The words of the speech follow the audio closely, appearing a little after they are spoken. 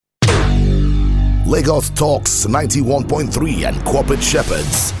Lagos Talks 91.3 and Corporate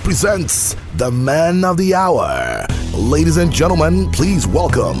Shepherds presents the Man of the Hour. Ladies and gentlemen, please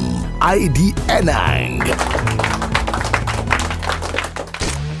welcome ID Enang.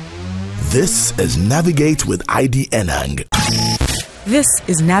 This is Navigate with ID Enang. This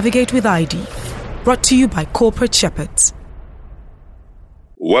is Navigate with ID, brought to you by Corporate Shepherds.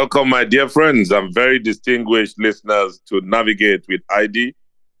 Welcome, my dear friends and very distinguished listeners to Navigate with ID.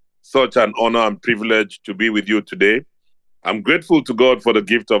 Such an honor and privilege to be with you today. I'm grateful to God for the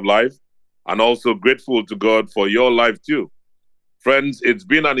gift of life and also grateful to God for your life too. Friends, it's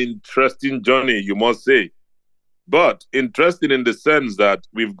been an interesting journey, you must say, but interesting in the sense that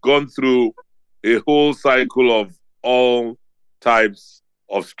we've gone through a whole cycle of all types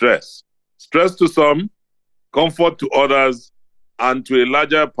of stress. Stress to some, comfort to others, and to a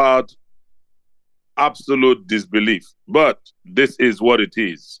larger part, absolute disbelief. But this is what it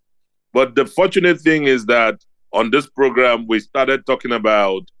is. But the fortunate thing is that on this program, we started talking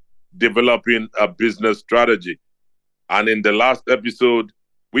about developing a business strategy. And in the last episode,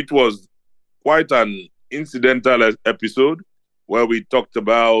 which was quite an incidental episode, where we talked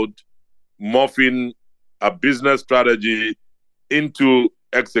about morphing a business strategy into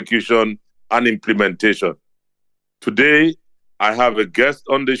execution and implementation. Today, I have a guest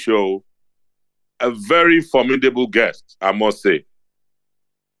on the show, a very formidable guest, I must say.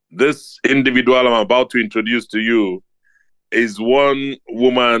 This individual I'm about to introduce to you is one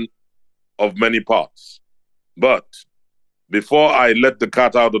woman of many parts. But before I let the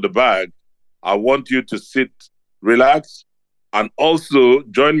cat out of the bag, I want you to sit, relax, and also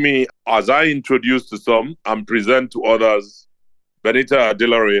join me as I introduce to some and present to others Benita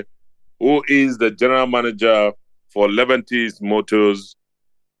Adelare, who is the general manager for Leventis Motors,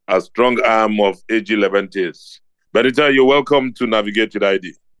 a strong arm of AG Leventis. Benita, you're welcome to Navigate with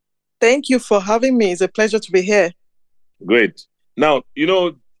ID. Thank you for having me. It's a pleasure to be here. Great. Now,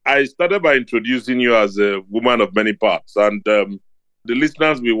 I started by introducing you as a woman of many parts, and the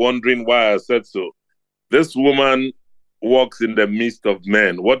listeners will be wondering why I said so. This woman walks in the midst of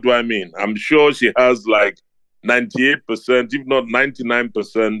men. What do I mean? I'm sure she has like 98%, if not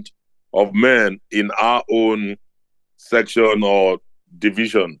 99% of men in our own section or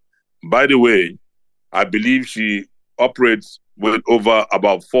division. By the way, I believe she operates with over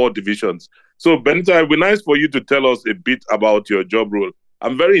about 4 divisions. So, Benita, it would be nice for you to tell us a bit about your job role.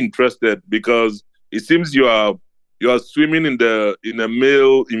 I'm very interested because it seems you are swimming in a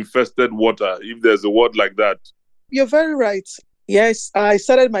male-infested water, if there's a word like that. You're very right. Yes, I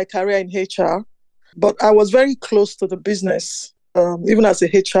started my career in HR, but I was very close to the business, even as a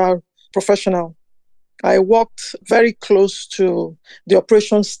HR professional. I worked very close to the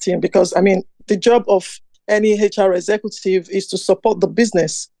operations team because, the job of any HR executive is to support the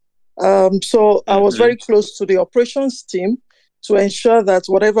business. So I was very close to the operations team to ensure that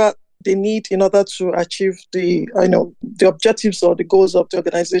whatever they need in order to achieve the objectives or the goals of the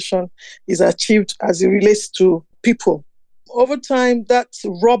organization is achieved as it relates to people. Over time, that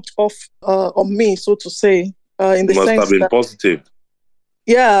rubbed off on me, so to say, in the sense that... Must have been positive.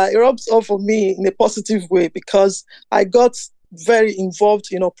 Yeah, it rubs off on me in a positive way because I got very involved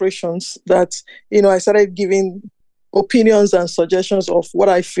in operations that, I started giving opinions and suggestions of what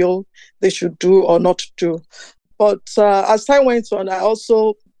I feel they should do or not do. But as time went on, I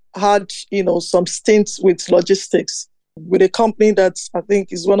also had, some stints with logistics with a company that I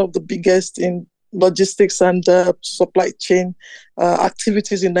think is one of the biggest in logistics and supply chain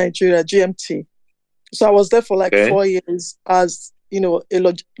activities in Nigeria, GMT. So I was there for 4 years as,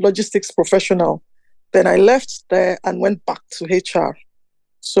 a logistics professional. Then I left there and went back to HR.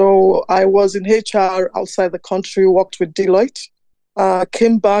 So I was in HR outside the country, worked with Deloitte,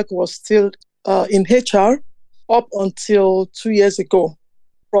 came back, was still in HR up until 2 years ago.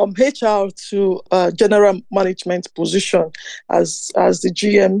 From HR to general management position as the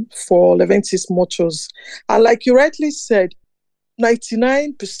GM for Leventis Motors. And like you rightly said,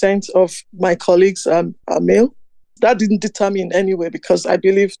 99% of my colleagues are male. That didn't deter me in any way because I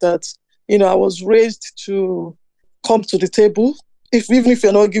believe that I was raised to come to the table. Even if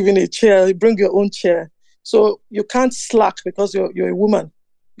you're not given a chair, you bring your own chair. So you can't slack because you're a woman.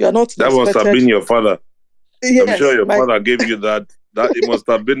 You're not That must have been your father. Yes, I'm sure your father gave you that. That it must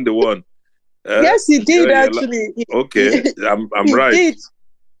have been the one. Yes, he did actually. Okay, I'm right.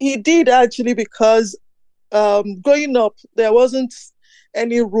 He did actually because growing up, there wasn't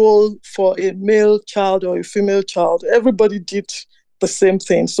any role for a male child or a female child. Everybody did the same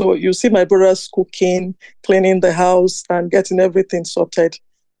thing. So you see my brothers cooking, cleaning the house and getting everything sorted.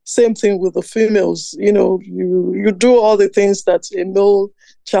 Same thing with the females. You do all the things that a male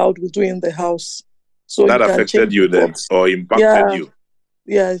child would do in the house. So that you can affected change you the then, bulbs. or impacted Yeah, you.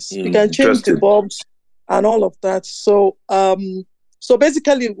 yes, you can change the Interesting. bulbs and all of that. So so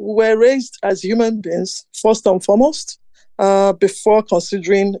basically we were raised as human beings first and foremost, before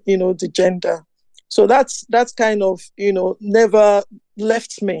considering, the gender. So that's kind of, never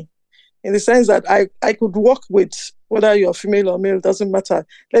left me, in the sense that I could work with whether you're female or male, doesn't matter.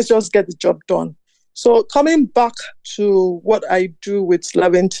 Let's just get the job done. So coming back to what I do with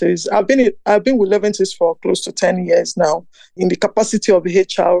Leventis, I've been with Leventis for close to 10 years now in the capacity of a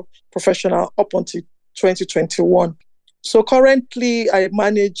HR professional up until 2021. So currently I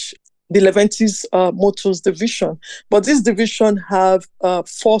manage the Leventis Motors division, but this division have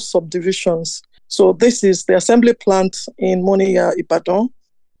 4 subdivisions. So this is the assembly plant in Moniya, Ibadan,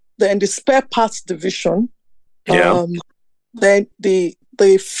 then the spare parts division, Yeah. then the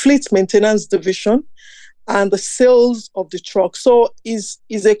fleet maintenance division, and the sales of the truck. So is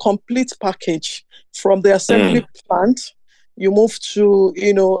a complete package from the assembly plant. You move to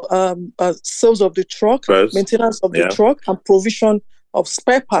sales of the truck, First. maintenance of the Yeah. truck, and provision of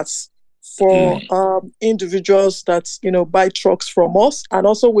spare parts for individuals that buy trucks from us. And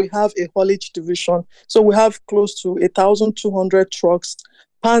also we have a haulage division. So we have close to 1,200 trucks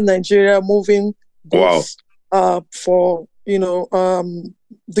pan Nigeria moving goods for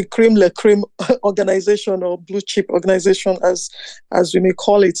the cream la cream organization, or blue chip organization, as we may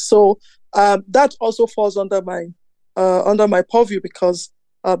call it. So that also falls under my purview, because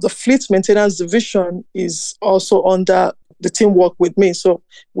the fleet maintenance division is also under the teamwork with me. So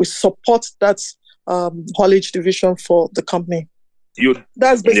we support that haulage division for the company.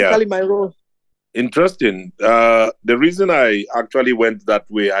 That's basically my role. Interesting. The reason I actually went that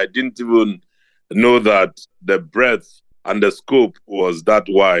way, I didn't even know that the breadth and the scope was that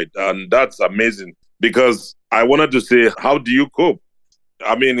wide. And that's amazing, because I wanted to say, how do you cope?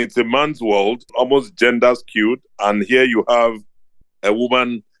 I mean, it's a man's world, almost gender skewed. And here you have a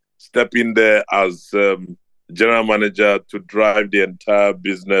woman stepping there as general manager to drive the entire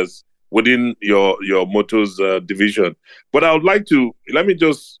business within your motors division. But I would like to, let me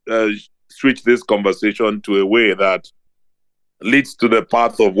just switch this conversation to a way that leads to the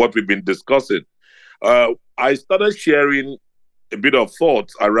path of what we've been discussing. I started sharing a bit of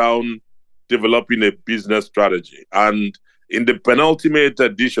thoughts around developing a business strategy. And in the penultimate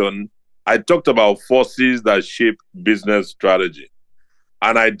edition, I talked about forces that shape business strategy.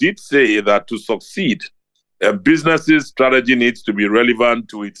 And I did say that to succeed, a business's strategy needs to be relevant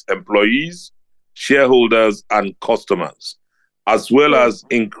to its employees, shareholders, and customers, as well as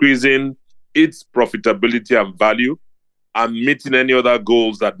increasing its profitability and value and meeting any other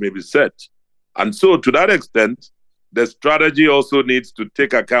goals that may be set. And so to that extent, the strategy also needs to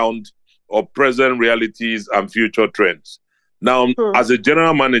take account of present realities and future trends. Now, as a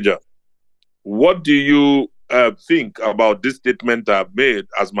general manager, what do you think about this statement I've made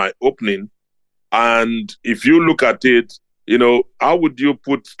as my opening? And if you look at it, how would you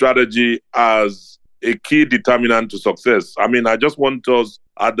put strategy as a key determinant to success? I mean, I just want us,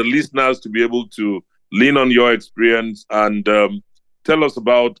 the listeners, to be able to lean on your experience and tell us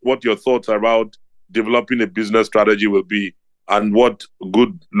about what your thoughts about developing a business strategy will be and what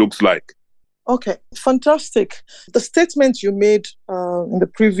good looks like. Okay, fantastic. The statement you made in the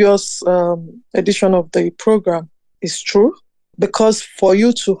previous edition of the program is true, because for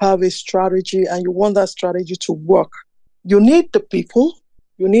you to have a strategy and you want that strategy to work, you need the people,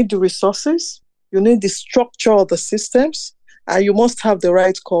 you need the resources, you need the structure of the systems, and you must have the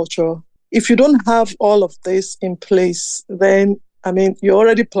right culture. If you don't have all of this in place, then, you're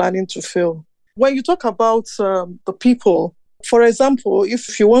already planning to fail. When you talk about the people, for example,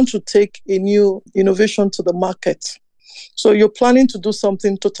 if you want to take a new innovation to the market, so you're planning to do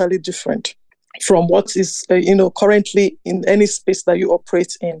something totally different from what is, currently in any space that you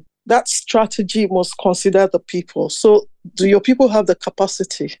operate in, that strategy must consider the people. So do your people have the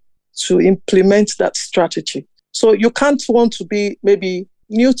capacity to implement that strategy? So you can't want to be maybe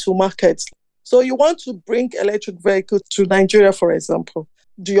new to markets. So you want to bring electric vehicles to Nigeria, for example.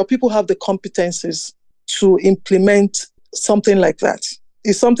 Do your people have the competencies to implement something like that?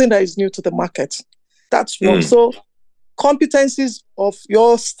 It's something that is new to the market. That's one. So competencies of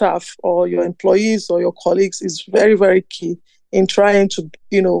your staff or your employees or your colleagues is very, very key in trying to,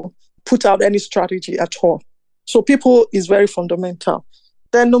 put out any strategy at all. So people is very fundamental.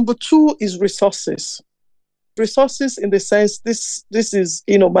 Then number 2 is resources. Resources in the sense, this is,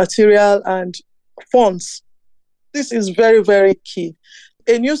 material and funds. This is very, very key.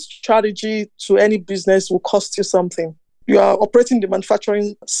 A new strategy to any business will cost you something. You are operating the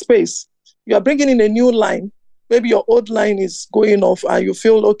manufacturing space. You are bringing in a new line. Maybe your old line is going off and you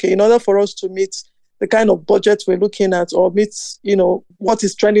feel, okay, in order for us to meet the kind of budget we're looking at or meets, what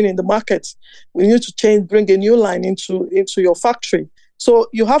is trending in the market. We need to bring a new line into your factory. So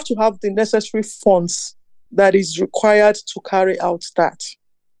you have to have the necessary funds that is required to carry out that,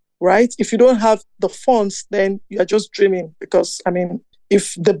 right? If you don't have the funds, then you're just dreaming because,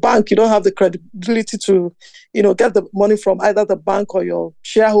 if the bank, you don't have the credibility to, get the money from either the bank or your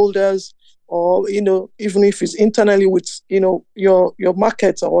shareholders or, even if it's internally with, your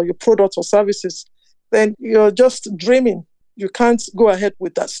market or your products or services, then you're just dreaming. You can't go ahead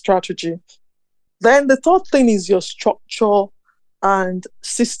with that strategy. Then the third thing is your structure and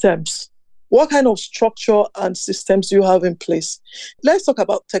systems. What kind of structure and systems do you have in place? Let's talk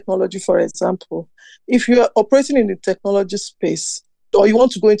about technology, for example. If you're operating in the technology space or you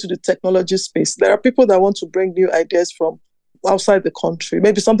want to go into the technology space, there are people that want to bring new ideas from outside the country,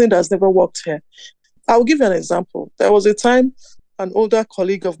 maybe something that's never worked here. I'll give you an example. There was a time an older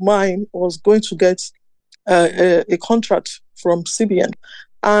colleague of mine was going to get a contract from CBN.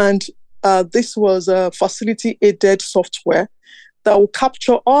 And this was a facility-aided software that will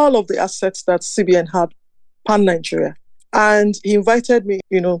capture all of the assets that CBN had pan-Nigeria. And he invited me,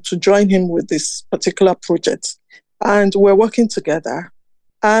 to join him with this particular project. And we're working together.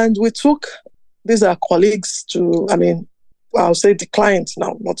 And we took, these are colleagues to, I'll say the clients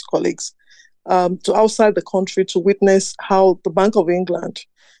now, not colleagues, to outside the country to witness how the Bank of England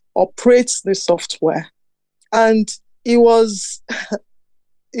operates this software. And it was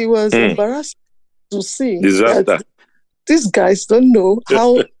embarrassing to see disaster. That these guys don't know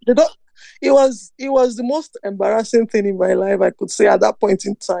how they don't. It was the most embarrassing thing in my life, I could say, at that point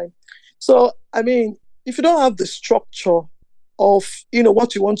in time. So, if you don't have the structure of,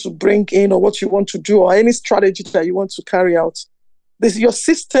 what you want to bring in or what you want to do or any strategy that you want to carry out, your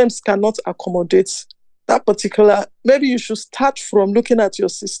systems cannot accommodate that particular. Maybe you should start from looking at your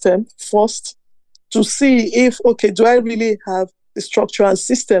system first to see if, okay, do I really have the structure and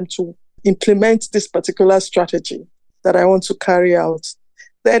system to implement this particular strategy that I want to carry out?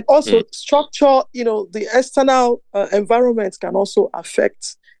 Then also structure, the external environment can also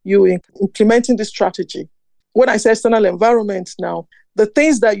affect you in implementing this strategy. When I say external environment now, the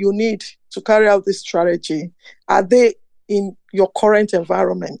things that you need to carry out this strategy, are they in your current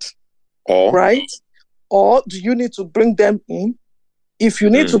environment, right? Or do you need to bring them in? If you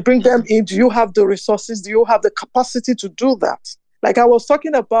need to bring them in, do you have the resources? Do you have the capacity to do that? Like I was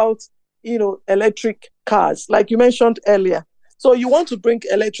talking about, electric cars, like you mentioned earlier. So you want to bring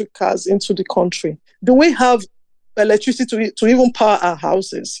electric cars into the country. Do we have electricity to even power our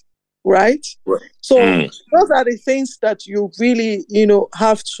houses? Right? So those are the things that you really,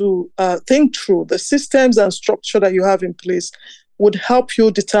 have to think through. The systems and structure that you have in place would help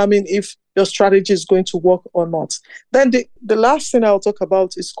you determine if your strategy is going to work or not. Then the last thing I'll talk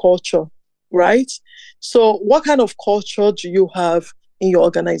about is culture, right? So what kind of culture do you have in your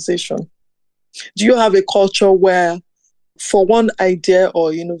organization? Do you have a culture where for one idea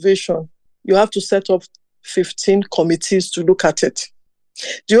or innovation, you have to set up 15 committees to look at it?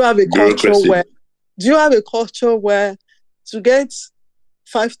 Do you have a culture where to get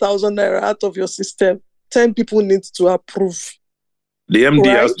 5,000 naira out of your system, 10 people need to approve? The MD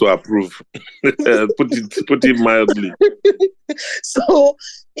has to approve. Put it mildly. So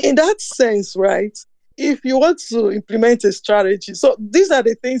in that sense, right, if you want to implement a strategy, so these are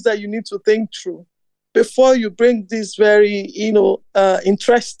the things that you need to think through before you bring this very,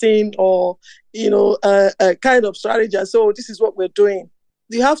 interesting or, kind of strategy. And so this is what we're doing.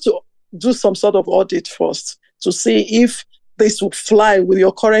 You have to do some sort of audit first to see if this will fly with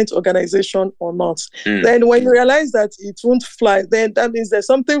your current organization or not. Then when you realize that it won't fly, then that means there's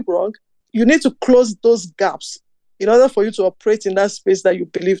something wrong. You need to close those gaps in order for you to operate in that space that you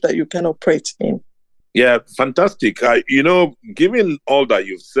believe that you can operate in. Yeah, fantastic. Given all that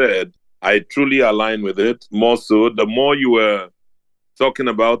you've said, I truly align with it. More so, the more you were talking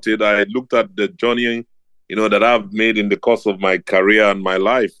about it, I looked at the journey, that I've made in the course of my career and my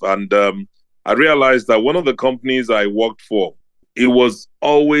life. And I realized that one of the companies I worked for, it was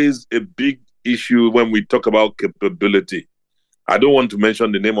always a big issue when we talk about capability. I don't want to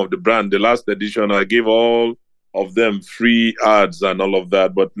mention the name of the brand. The last edition, I gave all of them free ads and all of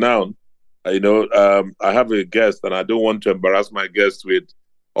that. But now, I have a guest and I don't want to embarrass my guest with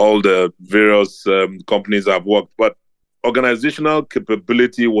all the various companies I've worked. But organizational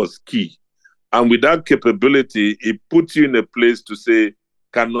capability was key. And with that capability, it puts you in a place to say,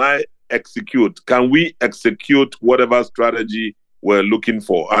 can I execute? Can we execute whatever strategy we're looking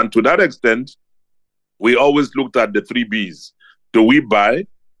for? And to that extent, we always looked at the 3 Bs. Do we buy?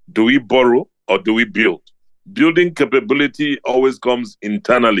 Do we borrow? Or do we build? Building capability always comes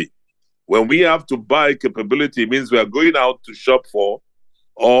internally. When we have to buy capability, it means we are going out to shop for,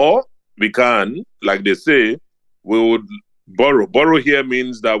 or we can, like they say, we would borrow. Borrow here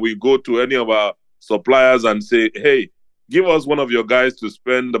means that we go to any of our suppliers and say, hey, give us one of your guys to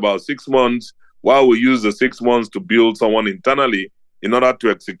spend about 6 months while we use the 6 months to build someone internally in order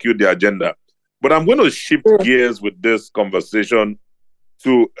to execute the agenda. But I'm going to shift gears with this conversation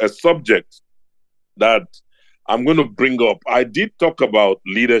to a subject that I'm going to bring up. I did talk about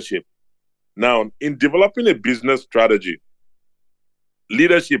leadership. Now, in developing a business strategy,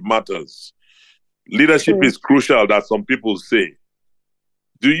 leadership matters. Leadership is crucial, that some people say.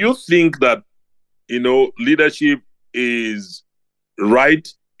 Do you think that, leadership is right,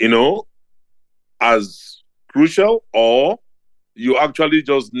 as crucial, or you actually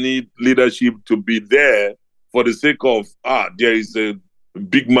just need leadership to be there for the sake of, there is a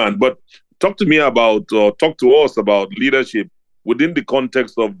big man? But talk to us about leadership within the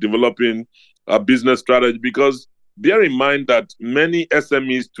context of developing a business strategy, because bear in mind that many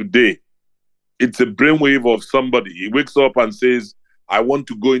SMEs today, it's a brainwave of somebody. He wakes up and says, I want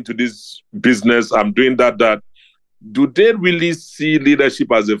to go into this business, I'm doing that. Do they really see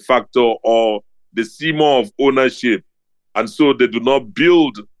leadership as a factor, or they see more of ownership? And so they do not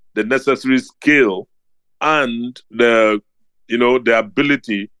build the necessary skill and the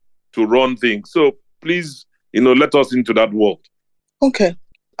ability to run things. So please, let us into that world. Okay.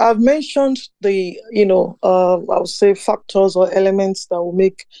 I've mentioned the, I would say factors or elements that will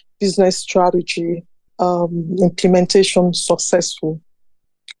make business strategy implementation successful.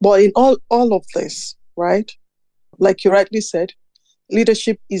 But in all of this, right, like you rightly said,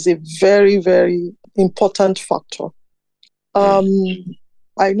 leadership is a very, very important factor. I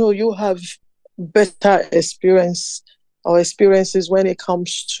know you have better experiences when it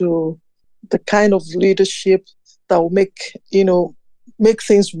comes to the kind of leadership that will make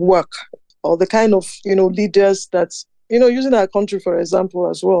things work, or the kind of, leaders that, using our country, for example,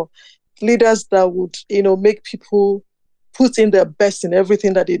 as well, leaders that would, make people put in their best in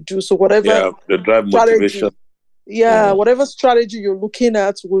everything that they do. So whatever the drive motivation. Whatever strategy you're looking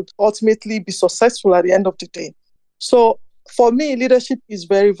at would ultimately be successful at the end of the day. So for me, leadership is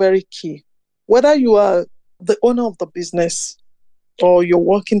very, very key. Whether you are the owner of the business, or you're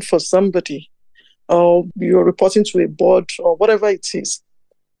working for somebody, or you're reporting to a board, or whatever it is,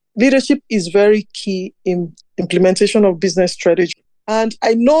 leadership is very key in implementation of business strategy. And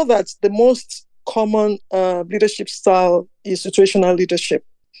I know that the most common leadership style is situational leadership.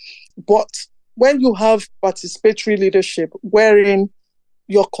 But when you have participatory leadership, wherein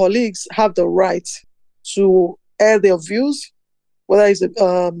your colleagues have the right to air their views, whether it's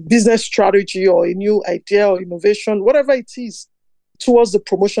a business strategy or a new idea or innovation, whatever it is, towards the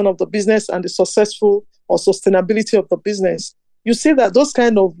promotion of the business and the successful or sustainability of the business, you see that those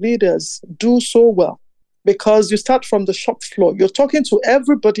kind of leaders do so well, because you start from the shop floor. You're talking to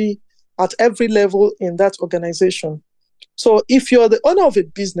everybody at every level in that organization. So if you're the owner of a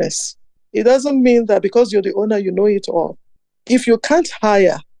business, it doesn't mean that because you're the owner, you know it all. If you can't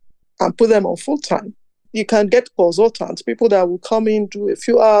hire and put them on full time, you can get consultants, people that will come in, do a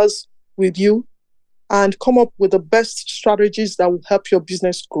few hours with you, and come up with the best strategies that will help your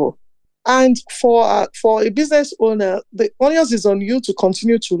business grow. And for a business owner, the onus is on you to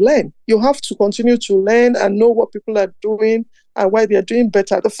continue to learn. You have to continue to learn and know what people are doing and why they're doing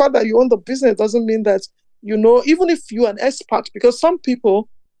better. The fact that you own the business doesn't mean that, even if you're an expert, because some people,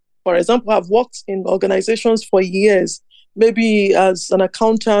 for example, have worked in organizations for years, maybe as an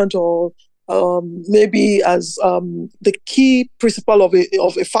accountant, or maybe as the key principal of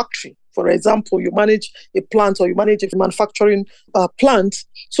a factory. For example, you manage a plant, or you manage a manufacturing plant.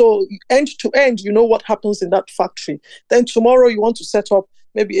 So end to end, you know what happens in that factory. Then tomorrow you want to set up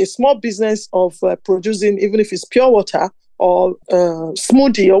maybe a small business of producing, even if it's pure water or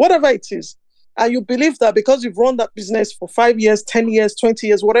smoothie or whatever it is. And you believe that because you've run that business for 5 years, 10 years, 20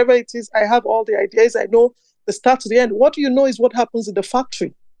 years, whatever it is, I have all the ideas. I know the start to the end. What you know is what happens in the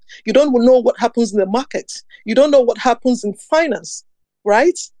factory. You don't know what happens in the market. You don't know what happens in finance,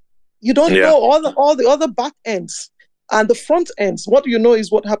 right? You don't know all the other back ends and the front ends. What you know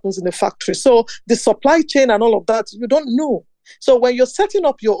is what happens in the factory. So the supply chain and all of that, you don't know. So when you're setting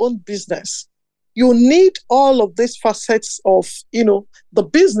up your own business, you need all of these facets of, the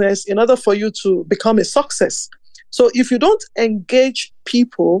business in order for you to become a success. So if you don't engage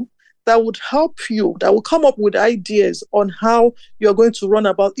people that would help you, that will come up with ideas on how you're going to run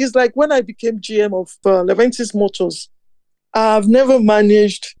about. It's like when I became GM of Leventis Motors, I've never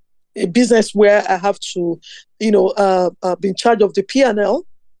managed a business where I have to, be in charge of the P&L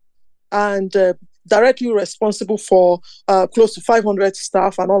and directly responsible for close to 500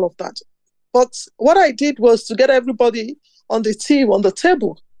 staff and all of that. But what I did was to get everybody on the team, on the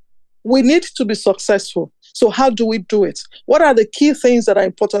table. We need to be successful. So how do we do it? What are the key things that are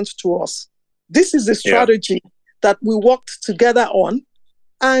important to us? This is the strategy that we worked together on.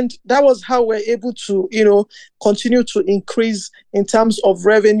 And that was how we're able to, continue to increase in terms of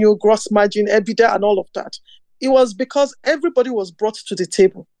revenue, gross margin, EBITDA, and all of that. It was because everybody was brought to the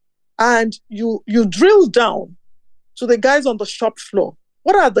table. And you drill down to the guys on the shop floor.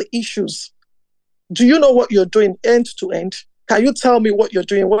 What are the issues? Do you know what you're doing end to end? Can you tell me what you're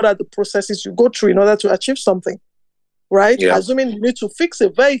doing? What are the processes you go through in order to achieve something? Right? Yeah. Assuming you need to fix a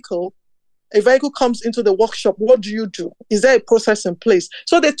vehicle comes into the workshop. What do you do? Is there a process in place?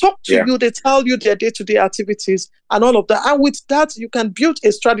 So they talk to you, they tell you their day-to-day activities and all of that. And with that, you can build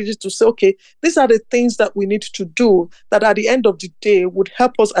a strategy to say, okay, these are the things that we need to do that at the end of the day would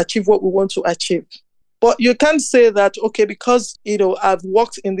help us achieve what we want to achieve. But you can't say that, okay, because, I've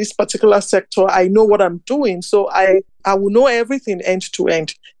worked in this particular sector, I know what I'm doing, so I will know everything end to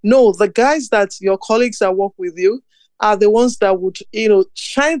end. No, the guys that your colleagues that work with you are the ones that would,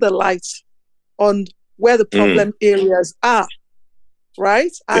 shine the light on where the problem areas are,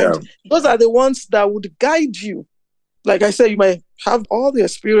 right? And those are the ones that would guide you. Like I said, you might have all the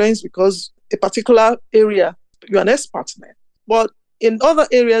experience because a particular area, you're an expert in. But in other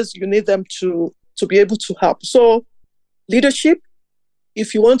areas, you need them to be able to help. So leadership,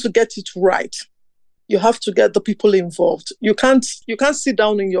 if you want to get it right, you have to get the people involved. You can't sit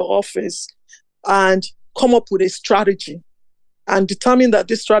down in your office and come up with a strategy and determine that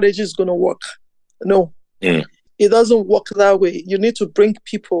this strategy is going to work. No, it doesn't work that way. You need to bring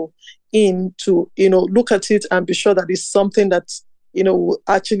people in to, look at it and be sure that it's something that, will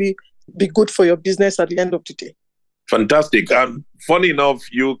actually be good for your business at the end of the day. Fantastic. And funny enough,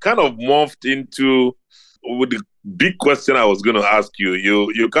 you kind of morphed into with the big question I was going to ask you.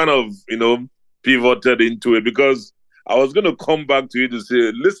 You kind of, pivoted into it because I was going to come back to you to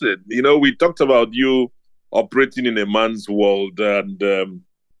say, listen, we talked about you operating in a man's world and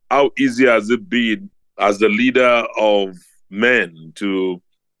how easy has it been as the leader of men to,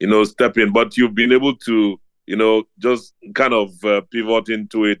 step in, but you've been able to, just kind of pivot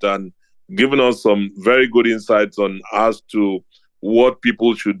into it and given us some very good insights on as to what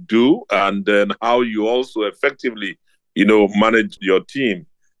people should do and then how you also effectively, manage your team,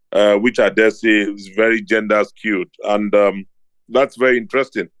 which I dare say is very gender skewed. And that's very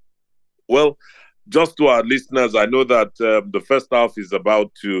interesting. Well, just to our listeners, I know that the first half is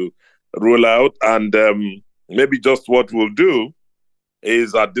about to roll out and maybe just what we'll do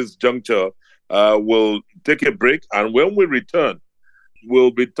is at this juncture, we'll take a break. And when we return,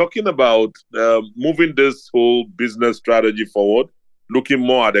 we'll be talking about moving this whole business strategy forward, looking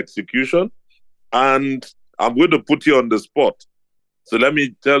more at execution. And I'm going to put you on the spot. So let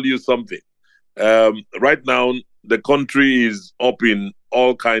me tell you something. Right now, the country is up in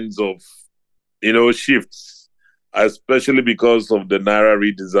all kinds of, shifts, especially because of the Naira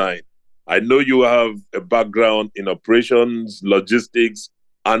redesign. I know you have a background in operations, logistics,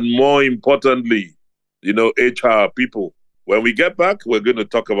 and more importantly, HR people. When we get back, we're going to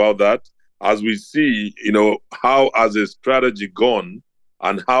talk about that as we see, how has a strategy gone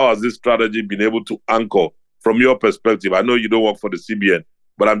and how has this strategy been able to anchor from your perspective. I know you don't work for the CBN,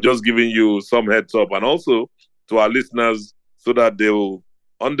 but I'm just giving you some heads up and also to our listeners so that they will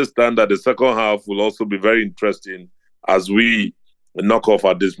understand that the second half will also be very interesting as we knock off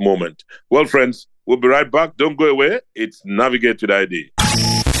at this moment. Well, friends, we'll be right back. Don't go away. It's Navigate with ID.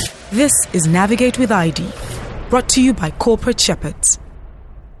 This is Navigate with ID. Brought to you by Corporate Shepherds.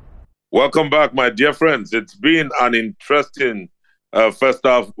 Welcome back, my dear friends. It's been an interesting first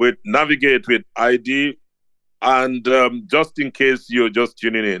half with Navigate with ID. And just in case you're just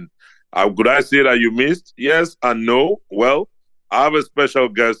tuning in, could I say that you missed? Yes and no. Well, I have a special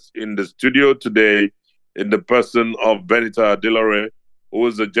guest in the studio today in the person of Benita Delore, who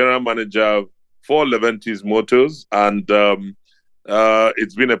is the general manager for Leventis Motors. And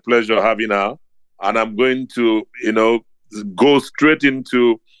it's been a pleasure having her. And I'm going to, go straight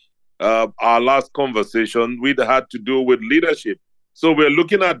into our last conversation. We had to do with leadership. So we're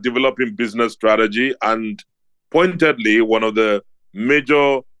looking at developing business strategy. And pointedly, one of the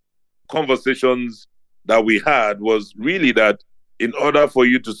major conversations that we had was really that in order for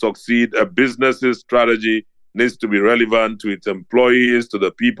you to succeed, a business's strategy needs to be relevant to its employees, to the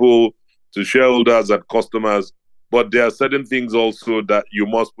people, to shareholders and customers. But there are certain things also that you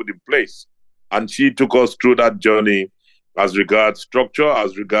must put in place. And she took us through that journey as regards structure,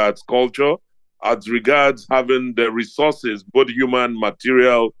 as regards culture, as regards having the resources, both human,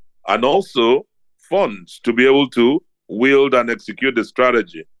 material, and also funds to be able to wield and execute the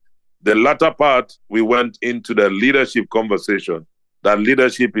strategy. The latter part, we went into the leadership conversation. That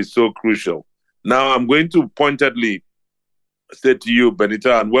leadership is so crucial. Now, I'm going to pointedly say to you,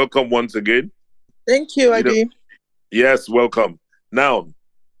 Benita, and welcome once again. Thank you, Adi. Yes, welcome. Now,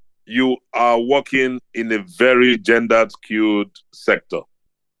 you are working in a very gender-skewed sector.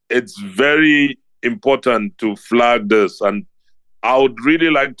 It's very important to flag this, and I would really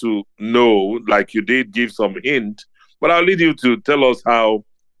like to know, like you did give some hint, but I'll need you to tell us how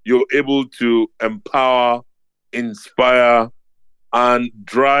you're able to empower, inspire, and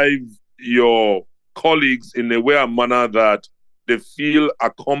drive your colleagues in a way and manner that they feel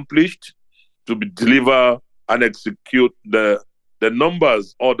accomplished to deliver and execute the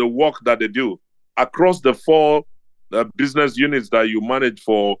numbers or the work that they do across the 4 business units that you manage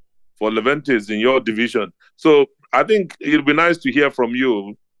for Leventis in your division. So I think it'll be nice to hear from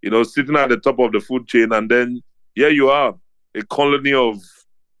you, sitting at the top of the food chain, and then here you are, a colony of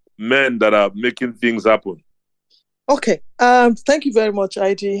men that are making things happen. Okay. Thank you very much,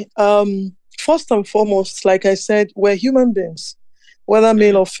 ID. First and foremost, like I said, we're human beings, whether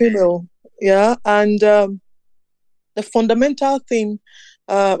male or female. Yeah. And the fundamental thing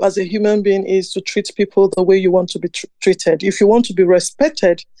as a human being is to treat people the way you want to be treated. If you want to be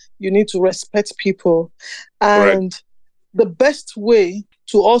respected, you need to respect people. And the best way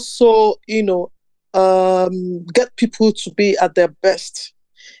to also, get people to be at their best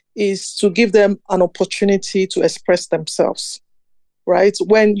is to give them an opportunity to express themselves, right?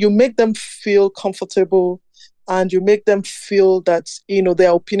 When you make them feel comfortable and you make them feel that,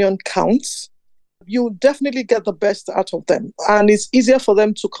 their opinion counts, you definitely get the best out of them. And it's easier for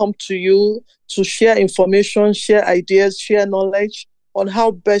them to come to you to share information, share ideas, share knowledge on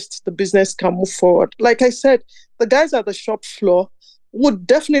how best the business can move forward. Like I said, the guys at the shop floor would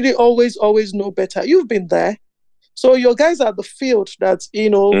definitely always know better. You've been there. So your guys at the field that,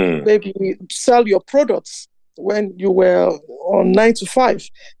 maybe sell your products when you were on 9 to 5,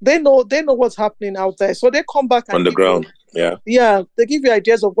 they know what's happening out there. So they come back and on the ground. Yeah, they give you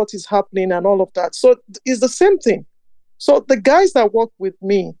ideas of what is happening and all of that. So it's the same thing. So the guys that work with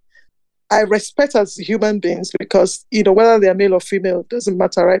me, I respect as human beings because, whether they're male or female, doesn't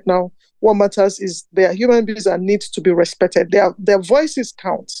matter right now. What matters is they are human beings and need to be respected. Their voices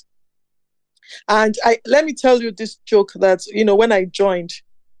count. And let me tell you this joke that, when I joined,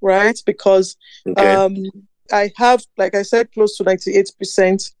 right? Because I have, like I said, close to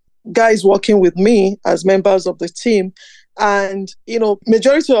 98% guys working with me as members of the team. And,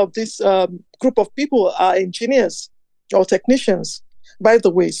 majority of this group of people are engineers or technicians, by the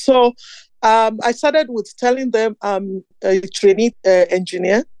way. So I started with telling them I'm a trainee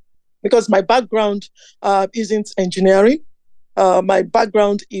engineer because my background isn't engineering. My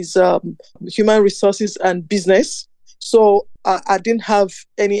background is human resources and business. So I didn't have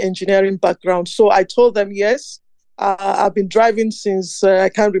any engineering background. So I told them, yes, I've been driving since I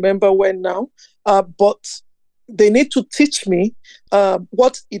can't remember when now, but they need to teach me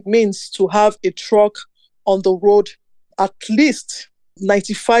what it means to have a truck on the road at least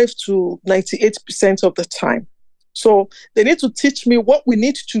 95 to 98% of the time. So they need to teach me what we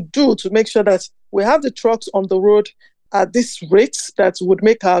need to do to make sure that we have the trucks on the road at this rate that would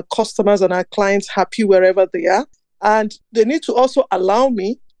make our customers and our clients happy wherever they are. And they need to also allow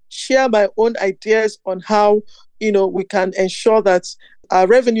me share my own ideas on how, we can ensure that our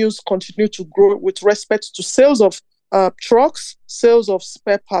revenues continue to grow with respect to sales of trucks, sales of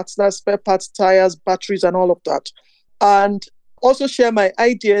spare parts, that's spare parts, tires, batteries, and all of that. And also share my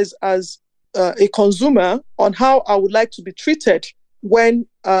ideas as a consumer on how I would like to be treated when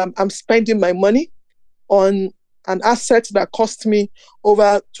I'm spending my money on an asset that cost me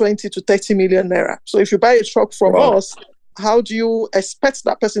over 20 to 30 million naira. So if you buy a truck from us, how do you expect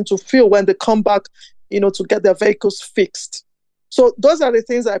that person to feel when they come back, to get their vehicles fixed? So those are the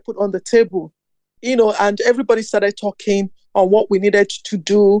things I put on the table, and everybody started talking on what we needed to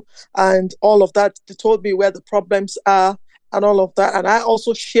do and all of that. They told me where the problems are and all of that. And I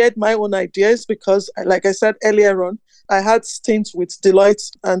also shared my own ideas because, like I said earlier on, I had stints with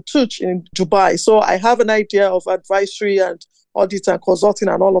Deloitte and Touch in Dubai. So I have an idea of advisory and audit and consulting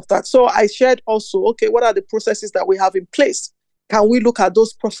and all of that. So I shared also, okay, what are the processes that we have in place? Can we look at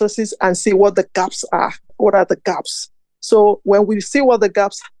those processes and see what the gaps are? What are the gaps? So when we see what the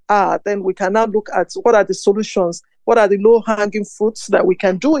gaps are, then we can now look at what are the solutions, what are the low-hanging fruits that we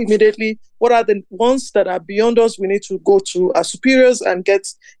can do immediately, what are the ones that are beyond us. We need to go to our superiors and get,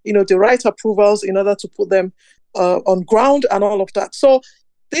 the right approvals in order to put them on ground and all of that. So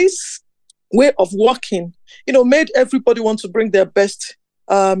this way of working, made everybody want to bring their best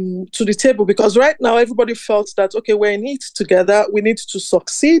to the table, because right now everybody felt that, okay, we're in it together. We need to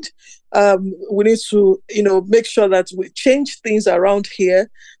succeed. We need to, make sure that we change things around here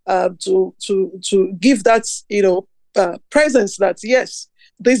to give that, presence that, yes,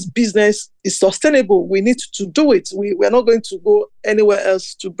 this business is sustainable. We need to do it. We're not going to go anywhere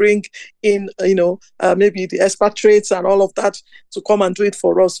else to bring in, maybe the expatriates and all of that to come and do it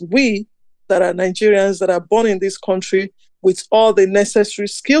for us. We that are Nigerians that are born in this country with all the necessary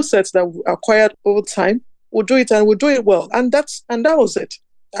skill sets that we acquired over time, we'll do it, and we'll do it well. And that was it.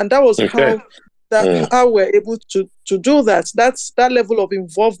 And that was how we're able to do that. That's that level of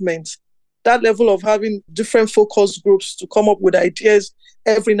involvement, that level of having different focus groups to come up with ideas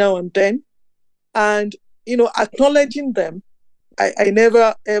every now and then. And, acknowledging them. I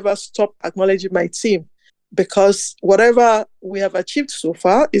never, ever stop acknowledging my team, because whatever we have achieved so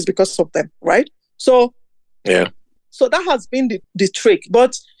far is because of them, right? So, So that has been the trick.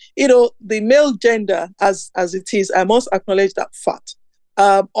 But, the male gender as it is, I must acknowledge that fact.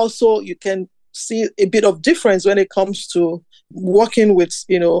 Also, you can see a bit of difference when it comes to working with,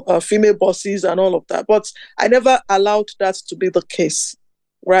 female bosses and all of that. But I never allowed that to be the case,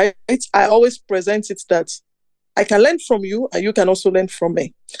 right? I always present it that I can learn from you and you can also learn from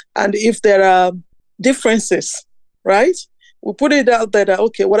me. And if there are differences, right, we put it out there that,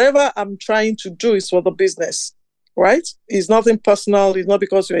 okay, whatever I'm trying to do is for the business, right? It's nothing personal. It's not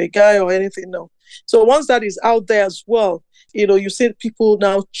because you're a guy or anything, no. So once that is out there as well, you see people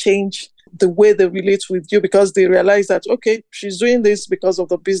now change the way they relate with you, because they realize that, okay, she's doing this because of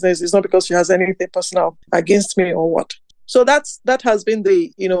the business. It's not because she has anything personal against me or what. So that has been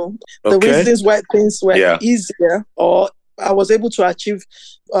the reasons why things were easier, or I was able to achieve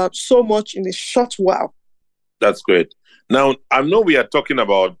so much in a short while. That's great. Now, I know we are talking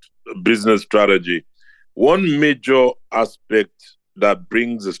about business strategy. One major aspect that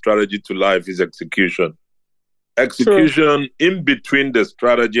brings the strategy to life is execution. Execution, in between the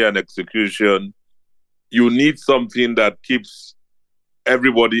strategy and execution, you need something that keeps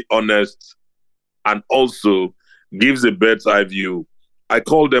everybody honest and also gives a bird's eye view. I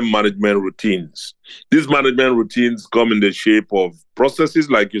call them management routines. These management routines come in the shape of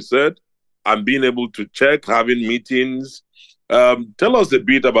processes, like you said, and being able to check, having meetings. Tell us a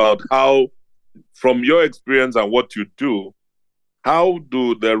bit about how, from your experience and what you do, how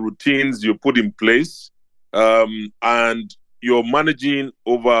do the routines you put in place, and you're managing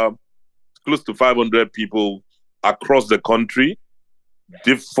over close to 500 people across the country,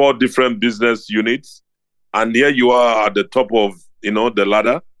 4 different business units, and here you are at the top of, the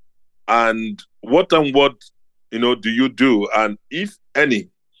ladder. And what do you do? And if any,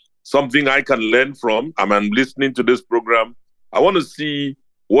 something I can learn from, I'm listening to this program, I want to see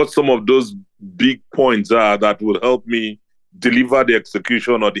what some of those big points are that will help me deliver the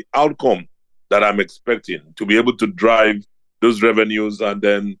execution or the outcome that I'm expecting to be able to drive those revenues and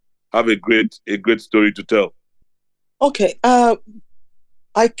then have a great story to tell. Okay.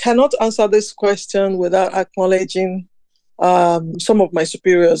 I cannot answer this question without acknowledging some of my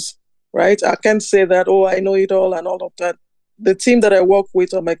superiors, right? I can't say that, I know it all and all of that. The team that I work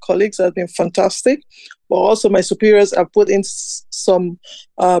with or my colleagues have been fantastic, but also my superiors have put in some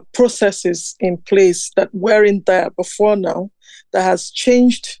processes in place that weren't there before now that has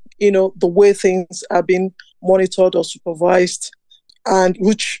changed, the way things are being monitored or supervised, and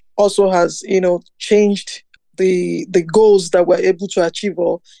which also has, changed the goals that we're able to achieve,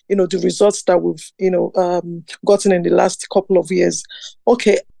 or, the results that we've, gotten in the last couple of years.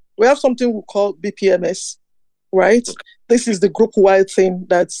 Okay, we have something we call BPMS, right? This is the group-wide thing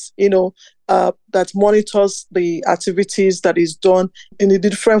that's, that monitors the activities that is done in the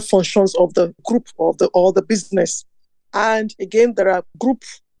different functions of the group or the business. And again, there are group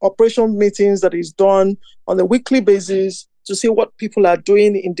operation meetings that is done on a weekly basis to see what people are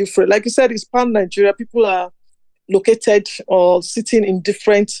doing in different, like you said, it's pan-Nigeria. People are located or sitting in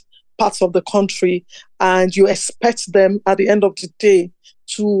different parts of the country, and you expect them at the end of the day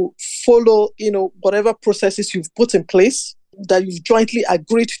to follow, whatever processes you've put in place that you've jointly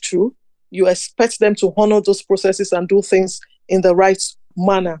agreed to. You expect them to honor those processes and do things in the right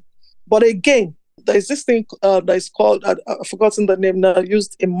manner. But again, there's this thing that is called, I've forgotten the name now,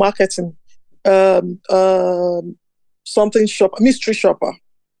 used in marketing, something shopper, mystery shopper,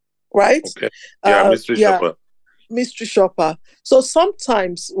 right? Okay. Yeah, mystery shopper. Mystery shopper. So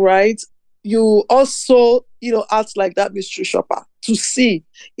sometimes, right, you also, act like that mystery shopper to see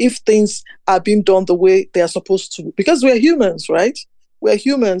if things are being done the way they are supposed to. Because we're humans, right? We're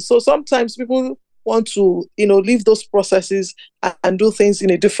humans. So sometimes people want to, leave those processes and do things in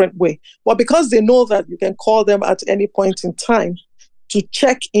a different way. But because they know that you can call them at any point in time to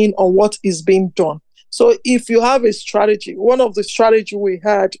check in on what is being done. So if you have a strategy, one of the strategy we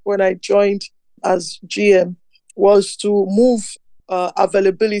had when I joined as GM was to move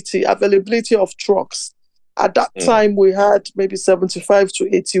availability of trucks. At that time, we had maybe 75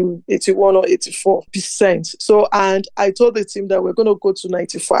 to 80, 81 or 84%. So, and I told the team that we're going to go to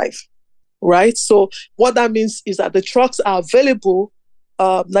 95, right? So what that means is that the trucks are available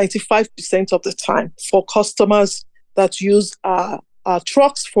 95% of the time for customers that use our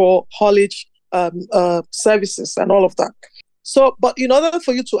trucks for haulage services and all of that. So, but in order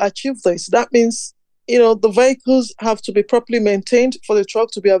for you to achieve this, that means, the vehicles have to be properly maintained for the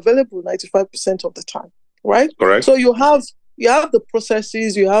truck to be available 95% of the time, right? Correct. So you have the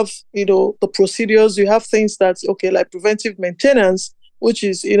processes, you have, the procedures, you have things that's, like preventive maintenance, which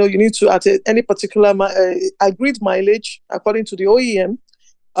is, you need to, at any particular agreed mileage, according to the OEM,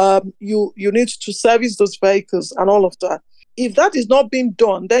 you need to service those vehicles and all of that. If that is not being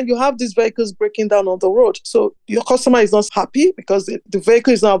done, then you have these vehicles breaking down on the road. So your customer is not happy because the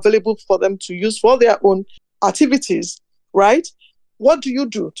vehicle is not available for them to use for their own activities, right? What do you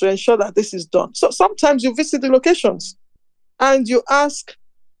do to ensure that this is done? So sometimes you visit the locations and you ask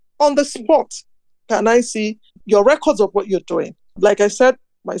on the spot, can I see your records of what you're doing? Like I said,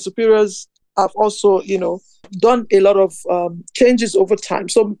 my superiors have also, done a lot of changes over time.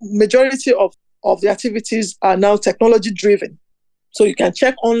 So majority of the activities are now technology driven. So you can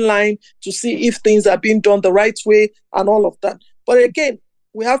check online to see if things are being done the right way and all of that. But again,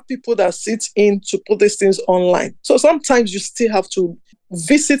 we have people that sit in to put these things online. So sometimes you still have to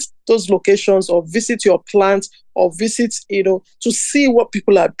visit those locations or visit your plant or visit, to see what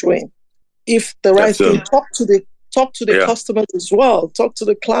people are doing. If the right thing, talk to the customers as well, talk to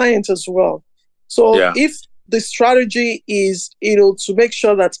the client as well. So if the strategy is, to make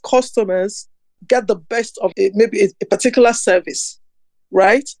sure that customers get the best of maybe a particular service,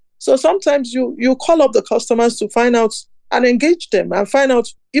 right? So sometimes you call up the customers to find out and engage them and find out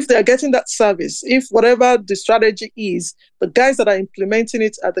if they're getting that service, if whatever the strategy is, the guys that are implementing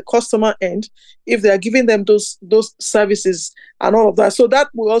it at the customer end, if they are giving them those services and all of that. So that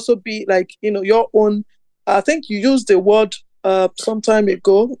will also be like, your own, I think you used the word some time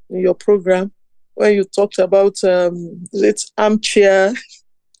ago in your program when you talked about, it's armchair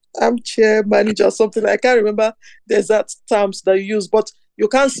manager or something. I can't remember the exact terms that you use, but you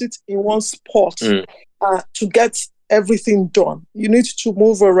can't sit in one spot to get everything done. You need to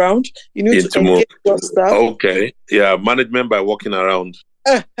move around. You need to engage your staff. Okay. Yeah. Management by walking around.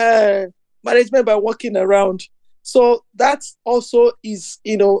 Management by walking around. So that also is,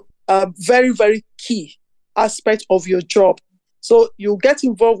 a very, very key aspect of your job. So you get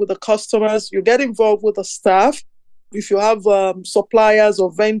involved with the customers, you get involved with the staff. If you have suppliers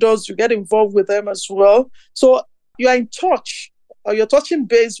or vendors, you get involved with them as well. So you are in touch, or you're touching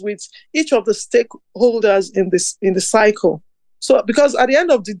base with each of the stakeholders in the cycle. So because at the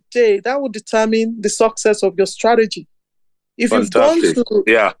end of the day, that will determine the success of your strategy. If you've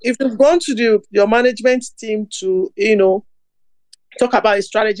gone to your management team to, talk about a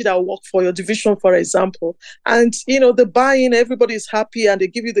strategy that will work for your division, for example, and the buy-in, everybody is happy and they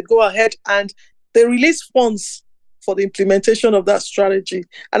give you the go-ahead and they release funds for the implementation of that strategy.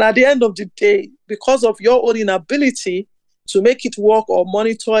 And at the end of the day, because of your own inability to make it work or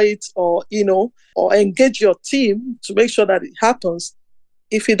monitor it or, or engage your team to make sure that it happens,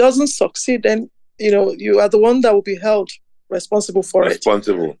 if it doesn't succeed, then, you are the one that will be held responsible for it.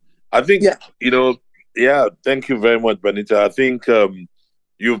 I think, thank you very much, Benita. I think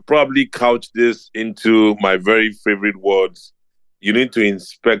you've probably couched this into my very favorite words. You need to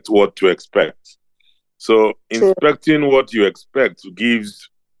inspect what to expect. So inspecting what you expect gives,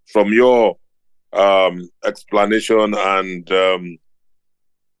 from your explanation and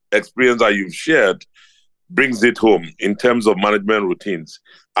experience that you've shared, brings it home in terms of management routines.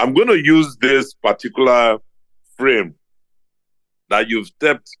 I'm going to use this particular frame that you've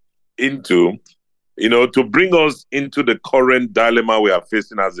stepped into, to bring us into the current dilemma we are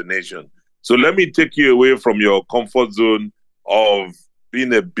facing as a nation. So let me take you away from your comfort zone of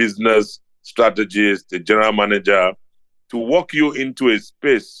being a business strategist, a general manager, to walk you into a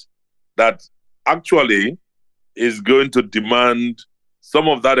space that actually is going to demand some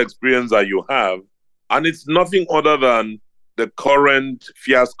of that experience that you have. And it's nothing other than the current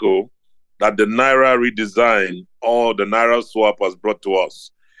fiasco that the Naira redesign or the Naira swap has brought to us.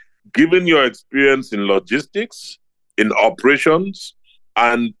 Given your experience in logistics, in operations,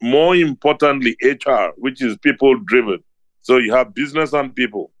 and more importantly, HR, which is people-driven. So you have business and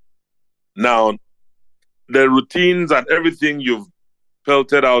people. Now, the routines and everything you've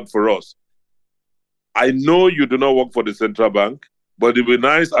pelted out for us. I know you do not work for the central bank, but it'd be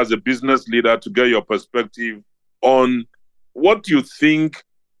nice as a business leader to get your perspective on what you think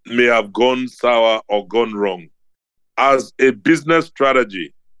may have gone sour or gone wrong. As a business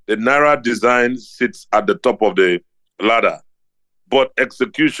strategy, the Naira design sits at the top of the ladder, but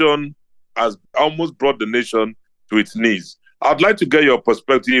execution has almost brought the nation to its knees. I'd like to get your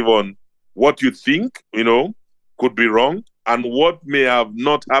perspective on what you think, could be wrong and what may have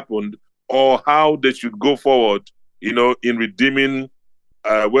not happened or how they should go forward, in redeeming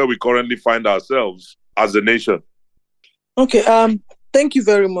where we currently find ourselves as a nation. Okay. Thank you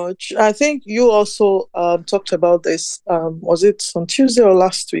very much. I think you also talked about this. Was it on Tuesday or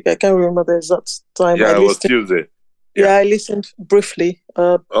last week? I can't remember the exact time. Yeah, it was Tuesday. Yeah, I listened briefly.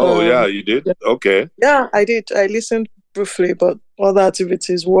 Yeah, you did? Yeah. Okay. Yeah, I did. I listened briefly, but other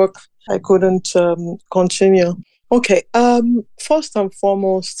activities, work, I couldn't continue. Okay. First and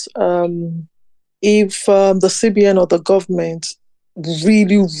foremost, if the CBN or the government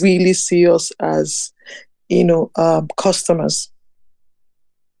really, really see us as, customers,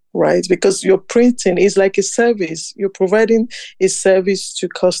 right? Because your printing is like a service. You're providing a service to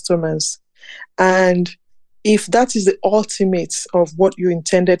customers. And if that is the ultimate of what you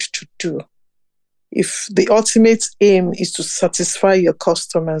intended to do, if the ultimate aim is to satisfy your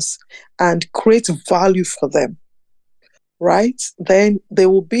customers and create value for them, right? Then there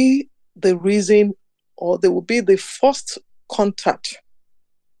will be the reason, or there will be the first contact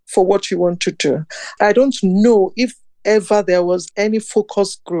for what you want to do. I don't know if ever there was any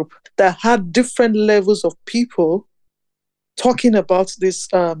focus group that had different levels of people talking about this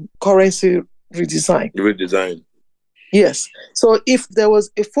currency redesign. Yes. So if there was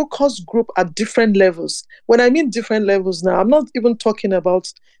a focus group at different levels, when I mean different levels now, I'm not even talking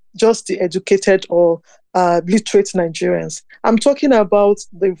about just the educated or literate Nigerians. I'm talking about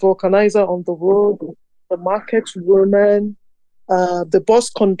the vulcanizer on the road, the market woman, the bus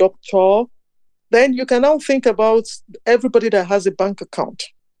conductor. Then you can now think about everybody that has a bank account.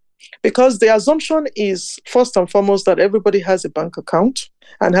 Because the assumption is, first and foremost, that everybody has a bank account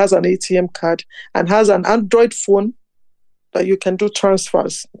and has an ATM card and has an Android phone that you can do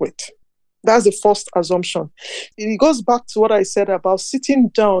transfers with. That's the first assumption. It goes back to what I said about sitting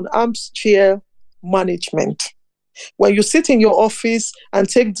down, armchair management. When you sit in your office and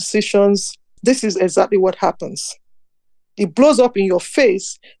take decisions, this is exactly what happens. It blows up in your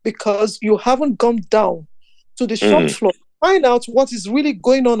face because you haven't gone down to the shop floor. Find out what is really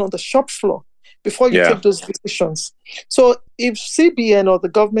going on the shop floor before you take those decisions. So if CBN or the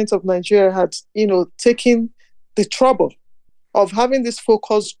government of Nigeria had, taken the trouble of having these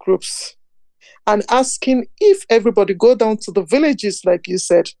focus groups and asking if everybody go down to the villages, like you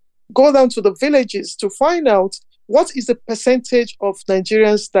said, go down to the villages to find out what is the percentage of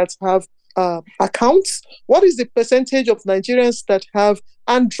Nigerians that have accounts, what is the percentage of Nigerians that have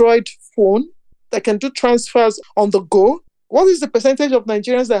Android phone that can do transfers on the go, what is the percentage of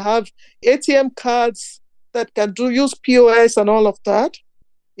Nigerians that have ATM cards that can use POS and all of that?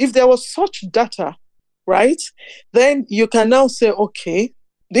 If there was such data, right, then you can now say, okay,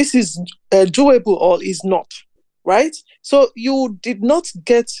 this is doable or is not, right? So you did not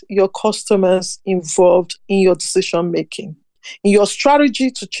get your customers involved in your decision-making. In your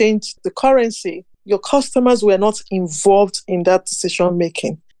strategy to change the currency, your customers were not involved in that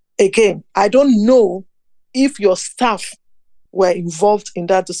decision-making. Again, I don't know if your staff were involved in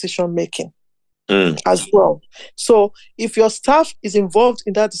that decision-making as well. So if your staff is involved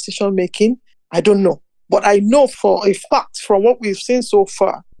in that decision-making, I don't know. But I know for a fact from what we've seen so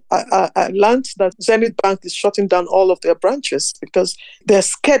far, I learned that Zenith Bank is shutting down all of their branches because they're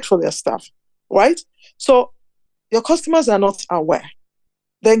scared for their staff, right? So your customers are not aware.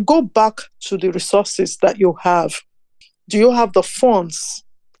 Then go back to the resources that you have. Do you have the funds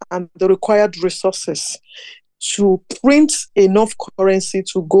and the required resources to print enough currency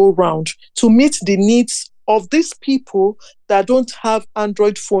to go around to meet the needs of these people that don't have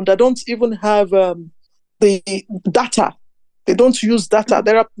Android phone, that don't even have the data? They don't use data.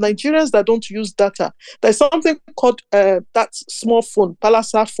 There are Nigerians that don't use data. There's something called that small phone,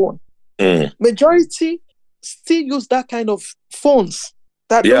 Palasa phone. Majority still use that kind of phones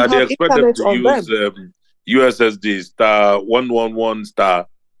that don't have internet on them. USSD *111*.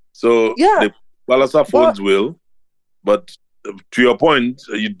 So the Palasa phones will. But to your point,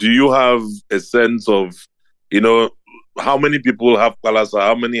 do you have a sense of, how many people have Palasa,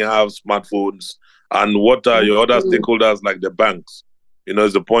 how many have smartphones, and what are your other stakeholders like the banks?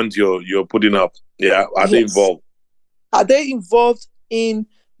 Is the point you're putting up. Yeah, are they involved? Are they involved in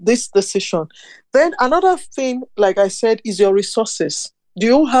this decision? Then another thing, like I said, is your resources. Do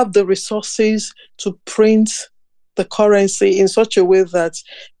you have the resources to print the currency in such a way that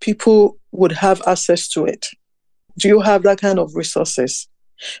people would have access to it? Do you have that kind of resources?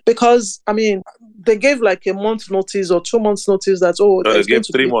 Because, I mean, they gave like a month notice or 2 months notice that, they gave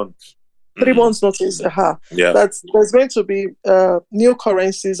 3 months. 3 months notice, Yeah. that there's going to be new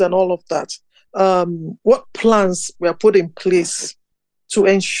currencies and all of that. What plans were put in place to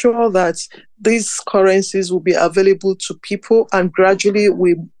ensure that these currencies will be available to people and gradually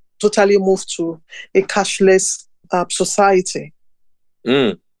we totally move to a cashless society?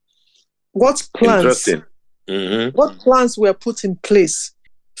 What plans? Interesting. Mm-hmm. What plans were put in place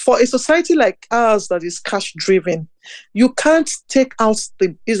for a society like ours that is cash driven? You can't take out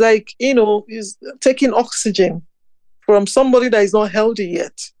it's like, is taking oxygen from somebody that is not healthy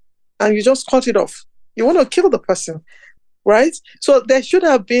yet, and you just cut it off. You want to kill the person, right? So there should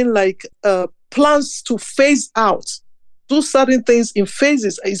have been like plans to phase out, do certain things in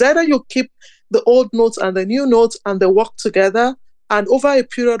phases. It's either you keep the old notes and the new notes and they work together, and over a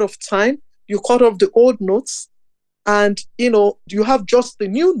period of time, you cut off the old notes and, you have just the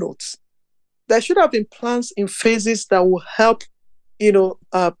new notes. There should have been plans in phases that will help,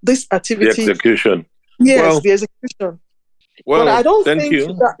 this activity. The execution. Yes, the execution. Well, but I don't thank think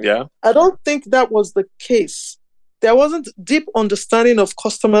you. I don't think that was the case. There wasn't deep understanding of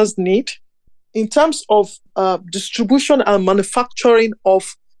customers' need in terms of distribution and manufacturing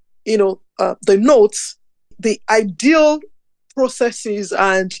of, the notes. The ideal processes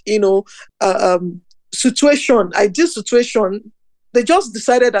and ideal situation, they just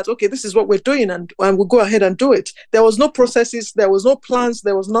decided that, okay, this is what we're doing, and we'll go ahead and do it. There was no processes, there was no plans,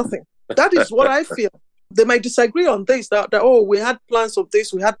 there was nothing. That is what I feel. They might disagree on this, that we had plans of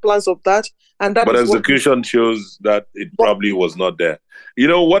this, we had plans of that, and that. But execution shows that it probably was not there.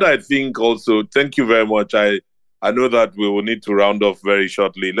 What I think also, thank you very much. I know that we will need to round off very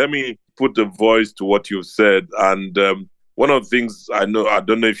shortly. Let me put a voice to what you've said. And one of the things I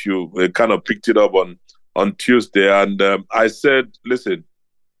don't know if you kind of picked it up on Tuesday. And I said, listen,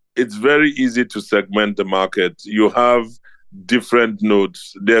 it's very easy to segment the market. You have different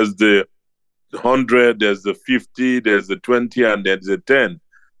notes. There's the 100, there's the 50, there's the 20, and there's the 10.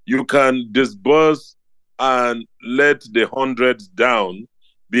 You can disburse and let the hundreds down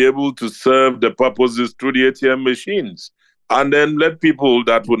be able to serve the purposes through the ATM machines. And then let people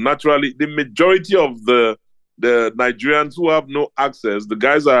that would naturally, the majority of the Nigerians who have no access, the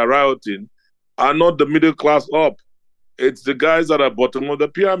guys that are routing, are not the middle class up. It's the guys that are bottom of the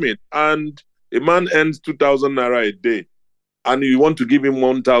pyramid. And a man earns 2,000 naira a day, and you want to give him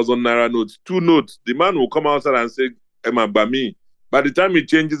 1,000 naira notes, 2 notes, the man will come outside and say, Emma Bami. By the time he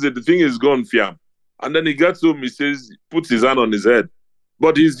changes it, the thing is gone, fiam. And then he gets home, he says, puts his hand on his head.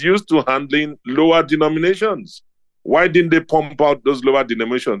 But he's used to handling lower denominations. Why didn't they pump out those lower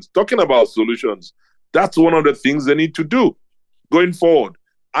denominations? Talking about solutions, that's one of the things they need to do going forward.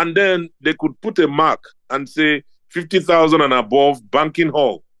 And then they could put a mark and say 50,000 and above banking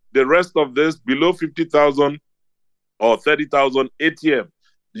hall. The rest of this below 50,000 or 30,000 ATM.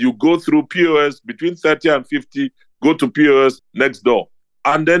 You go through POS between 30 and 50, go to POS next door.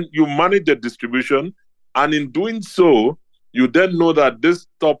 And then you manage the distribution. And in doing so, you then know that this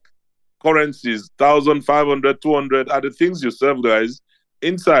top currencies, 1,000, 500, 200, are the things you serve, guys.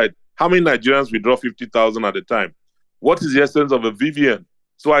 Inside, how many Nigerians withdraw 50,000 at a time? What is the essence of a VVN?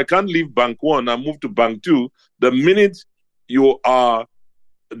 So I can't leave Bank 1 and move to Bank 2. The minute you are,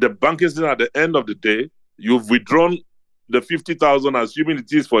 the bank is at the end of the day, you've withdrawn the 50,000, assuming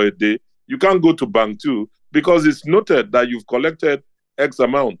it is for a day, you can't go to Bank 2 because it's noted that you've collected X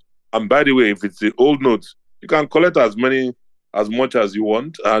amount. And by the way, if it's the old notes, you can collect as much as you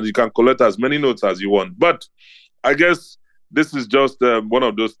want, and you can collect as many notes as you want. But I guess this is just one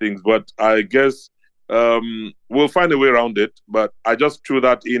of those things. But I guess we'll find a way around it. But I just threw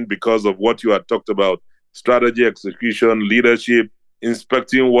that in because of what you had talked about: strategy, execution, leadership,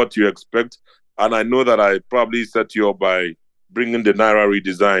 inspecting what you expect. And I know that I probably set you up by bringing the Naira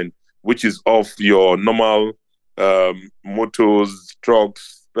redesign, which is off your normal motors,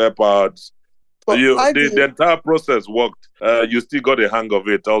 trucks, spare parts. The entire process worked. You still got a hang of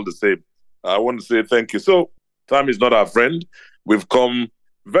it all the same. I want to say thank you. So time is not our friend. We've come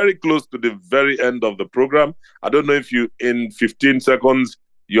very close to the very end of the program. I don't know if you, in 15 seconds,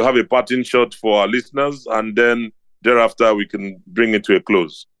 you have a parting shot for our listeners, and then thereafter we can bring it to a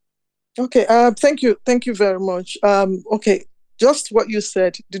close. Okay. Thank you. Thank you very much. Okay. Just what you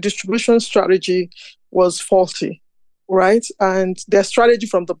said, the distribution strategy was faulty. Right. And their strategy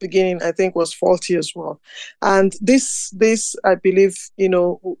from the beginning, I think, was faulty as well. And this, I believe,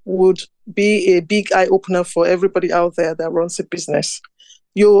 would be a big eye opener for everybody out there that runs a business.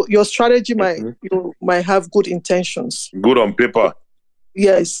 your strategy might have good intentions. Good on paper.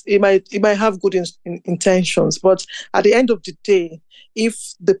 Yes, it might have good intentions, but at the end of the day, if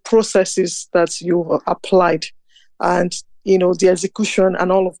the processes that you applied and the execution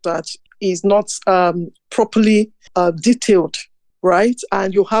and all of that is not properly detailed, right,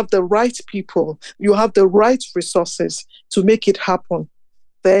 and you have the right people, you have the right resources to make it happen,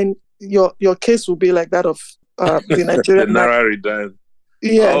 then your case will be like that of the Nigerian the Naira redime.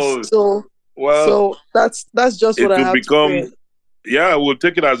 Yes. So that's just what I have to say. Yeah, we'll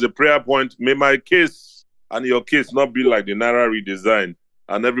take it as a prayer point. May my case and your case not be like the Naira redesign,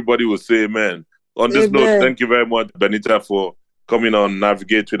 and everybody will say amen. On this note, thank you very much, Benita, for coming on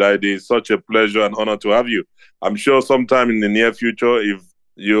Navigate with ID. It's such a pleasure and honor to have you. I'm sure sometime in the near future, if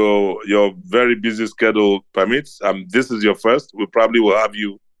your very busy schedule permits, this is your first, we probably will have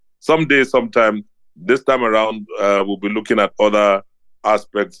you someday, sometime. This time around, we'll be looking at other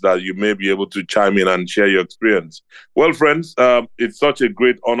aspects that you may be able to chime in and share your experience. Well, friends, it's such a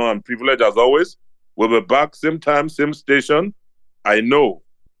great honor and privilege as always. We'll be back same time, same station. I know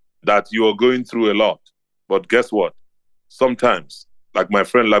that you are going through a lot, but guess what? Sometimes, like my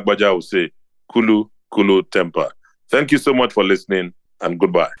friend Lagbaja will say, Kulu, Kulu temper. Thank you so much for listening, and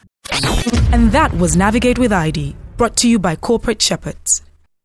goodbye. And that was Navigate with ID, brought to you by Corporate Shepherds.